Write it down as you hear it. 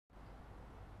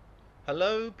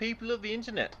Hello people of the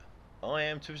internet, I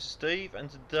am Twisted Steve and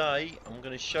today I'm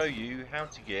going to show you how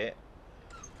to get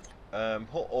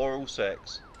hot oral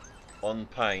sex on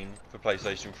Pain for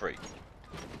PlayStation 3.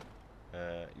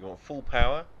 You want full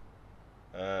power.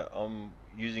 I'm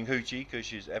using Hoochie because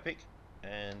she's epic,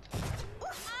 and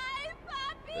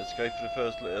let's go for the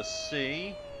first letter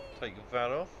C. Take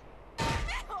that off.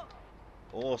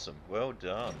 Awesome, well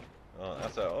done. Alright,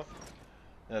 that's that off.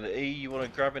 Now the E you want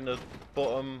to grab in the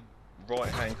bottom right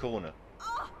hand corner.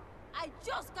 I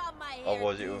just got my hair.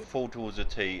 Otherwise it will fall towards the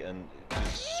T and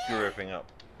just screw everything up.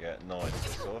 Yeah, nice.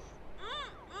 That's off.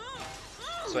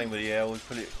 Same with the L, we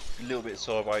put it a little bit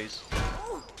sideways.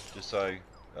 Just so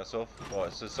that's off.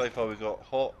 Right, so far we've got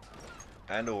hot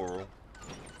and oral.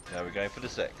 Now we're going for the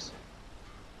sex.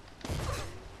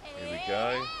 Here we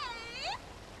go.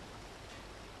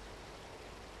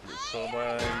 Put it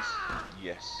sideways.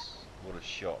 Yes. What a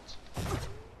shot.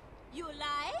 You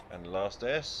like? And the last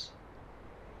S.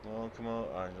 Oh, come on.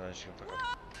 I'm just gonna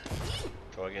fuck up.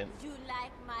 Try again. You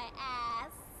like my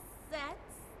ass sex?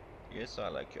 Yes, I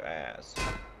like your ass.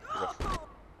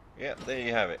 Yep, there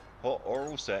you have it. Hot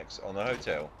oral sex on the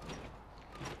hotel.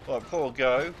 Right, before I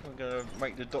go, I'm going to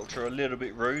make the doctor a little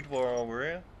bit rude while we're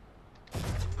here.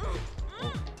 Oh.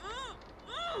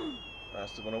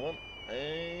 That's the one I want.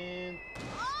 And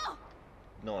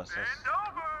nice. That's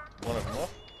one of them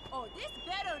off. Oh, this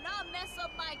better not mess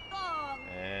up my thong.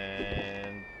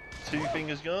 And two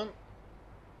fingers gone.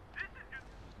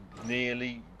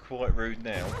 Nearly quite rude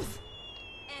now.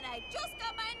 And I just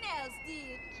got my nails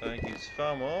did. Take his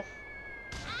thumb off.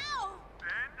 Ow!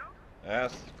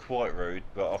 That's quite rude,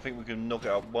 but I think we can knock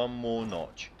it up one more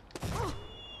notch. Adios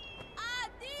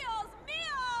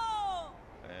mio!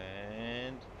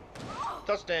 And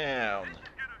touchdown!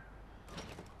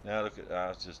 Now look at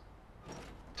that, it's just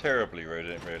terribly rude,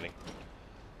 isn't it, really?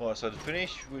 Right, so to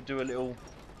finish, we'll do a little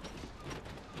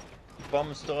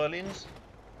bum stylings.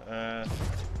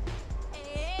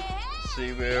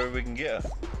 See where we can get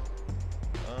her.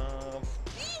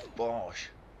 Bosh.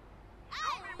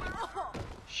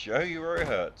 Show you where it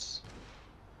hurts.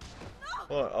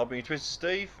 Right, I've been Twisted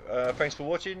Steve. Thanks for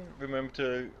watching. Remember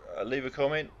to leave a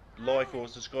comment, like or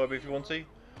subscribe if you want to.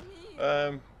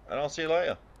 And I'll see you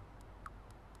later.